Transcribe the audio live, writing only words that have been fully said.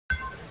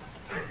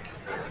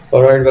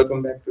All right,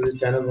 welcome back to the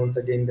channel once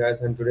again,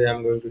 guys. And today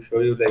I'm going to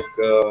show you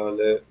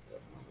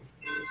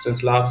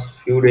since last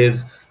few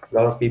days, a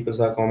lot of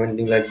people are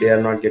commenting like they are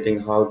not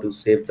getting how to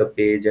save the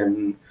page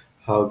and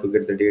how to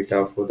get the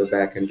data for the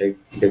backend. Like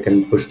they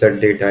can push that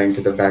data into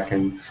the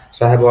backend.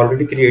 So I have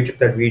already created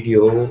that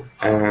video.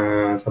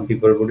 Some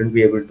people wouldn't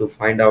be able to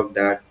find out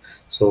that.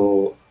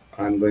 So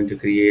I'm going to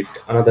create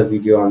another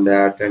video on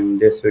that. And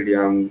this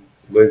video I'm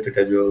going to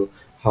tell you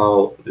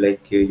how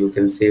you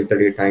can save the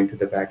data into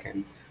the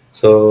backend.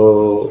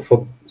 So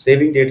for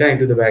saving data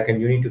into the backend,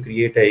 you need to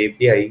create a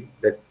API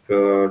that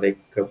like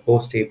a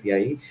post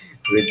API.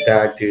 With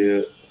that,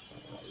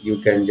 you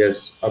can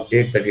just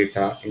update the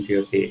data into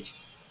your page.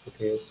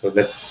 Okay, so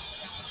let's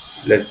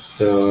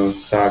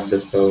start the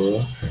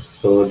server.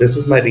 So this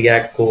is my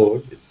React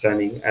code. It's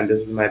running, and this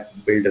is my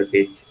builder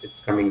page.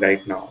 It's coming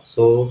right now.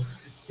 So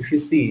if you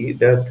see,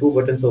 there are two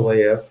buttons over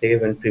here,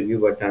 save and preview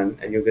button,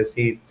 and you can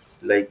see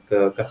it's like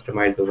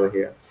customized over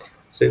here.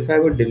 So if I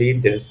would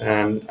delete this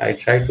and I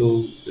try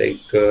to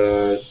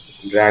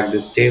drag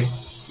this tape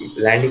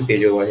landing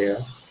page over here,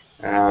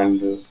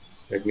 and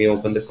let me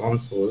open the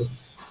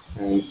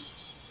and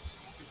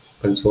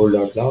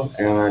console.log,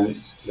 and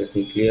let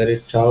me clear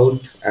it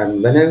out.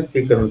 And when I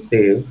click on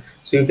save,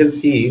 so you can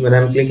see when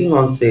I'm clicking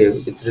on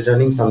save, it's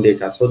returning some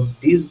data. So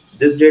this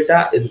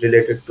data is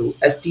related to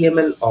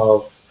HTML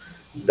of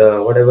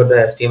the whatever the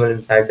HTML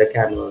inside the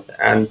canvas,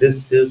 and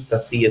this is the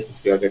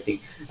CSS we are getting.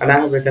 And I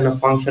have written a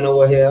function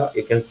over here.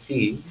 You can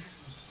see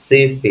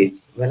save page.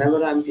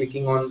 Whenever I'm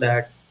clicking on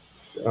that,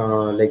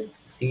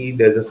 see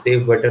there's a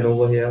save button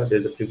over here,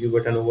 there's a preview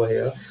button over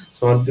here.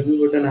 So on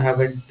preview button I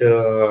haven't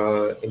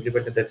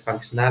implemented that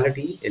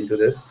functionality into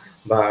this,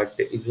 but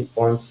if you,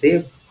 on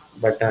save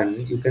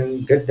button you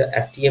can get the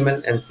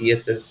HTML and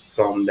CSS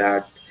from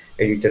that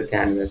editor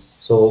canvas.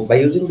 So by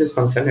using this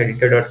function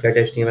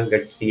editor.getHTML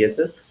get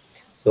CSS,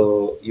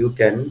 so you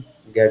can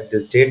get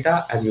this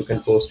data and you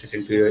can post it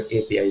into your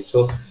API.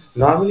 So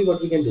normally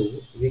what we can do,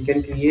 we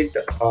can create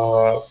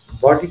a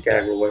body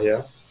tag over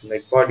here,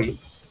 like sorry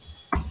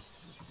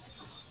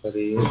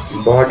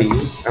body,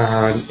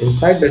 and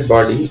inside that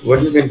body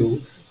what you can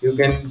do, you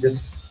can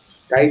just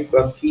type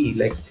a key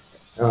like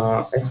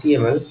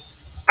HTML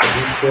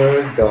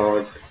editor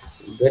dot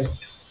get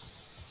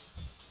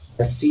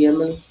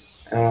HTML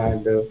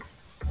and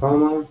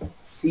comma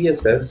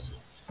CSS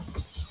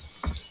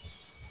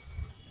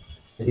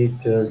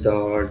editor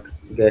dot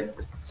get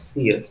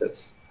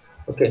css.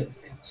 Okay,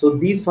 so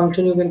these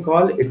function you can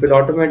call, it will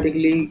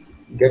automatically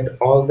get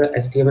all the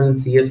HTML and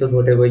CSS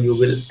whatever you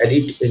will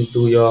edit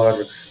into your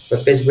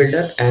web page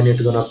builder, and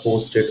it's gonna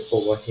post it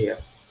over here.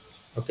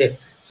 Okay,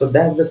 so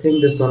that's the thing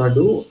that's gonna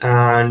do.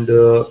 And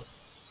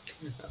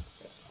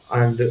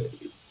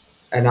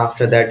and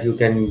after that you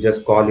can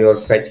just call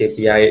your fetch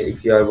API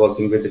if you are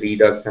working with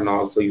Redux, and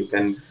also you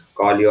can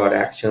call your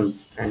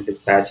actions and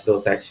dispatch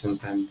those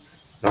actions. And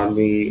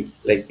normally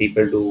like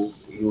people do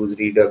use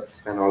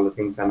Redux and all the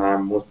things, and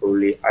I'm most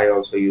probably I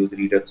also use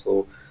Redux.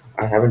 So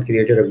I haven't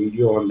created a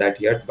video on that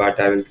yet, but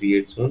I will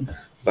create soon.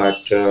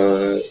 But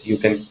you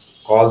can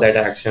call that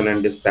action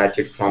and dispatch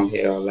it from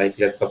here. Like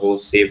let's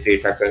suppose save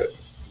data,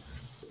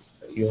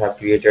 you have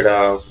created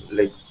a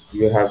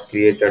you have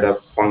created a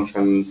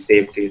function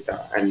save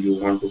data and you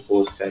want to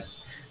post that.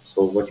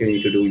 So what you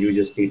need to do, you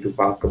just need to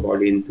pass the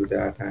body into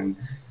that, and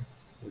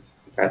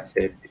that's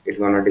it. It's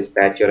gonna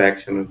dispatch your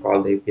action and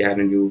call the API,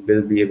 and you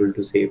will be able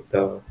to save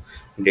the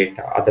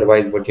data.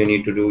 Otherwise what you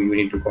need to do, you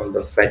need to call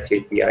the fetch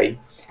API,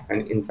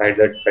 and inside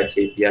that fetch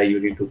API you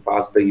need to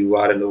pass the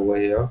URL over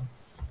here.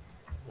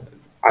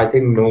 I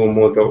think no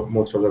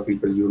most of the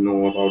people you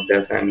know about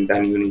this, and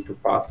then you need to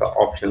pass the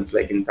options.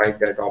 Like inside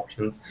that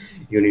options,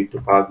 you need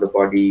to pass the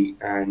body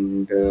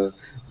and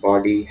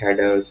body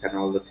headers and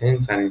all the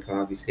things, and it's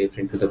gonna be saved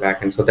into the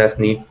backend. So that's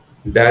neat.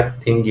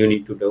 That thing you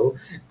need to do,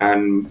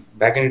 and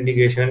backend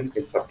integration.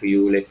 It's up to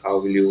you. Like how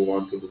will you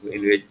want to do,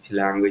 in which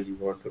language you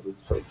want to do.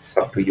 So it's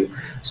up to you.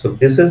 So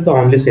this is the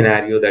only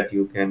scenario that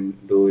you can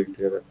do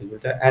into your web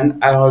computer.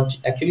 And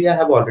actually I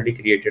have already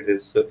created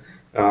this.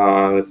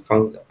 I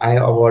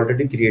have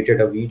already created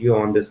a video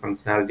on this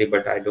functionality,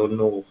 but I don't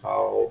know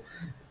how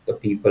the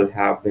people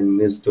have been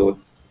missed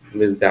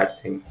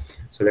that thing.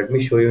 So let me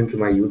show you into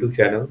my YouTube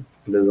channel.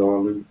 There's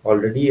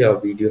already a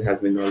video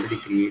has been already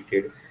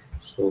created.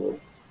 So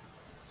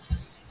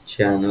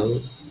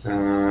channel,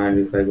 and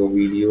if I go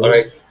videos, all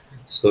right,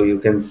 so you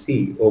can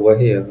see over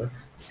here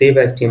save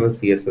HTML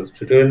CSS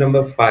tutorial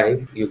number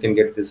 5. You can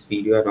get this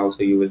video, and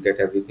also you will get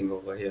everything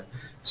over here.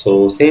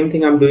 So same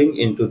thing I'm doing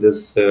into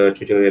this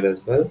tutorial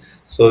as well.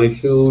 So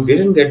if you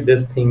didn't get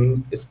this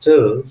thing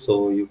still,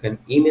 so you can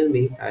email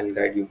me, I'll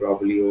guide you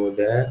properly over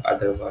there.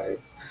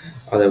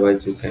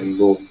 Otherwise you can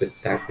go with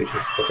that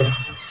video. Okay,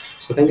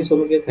 so thank you so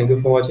much guys. Thank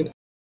you for watching.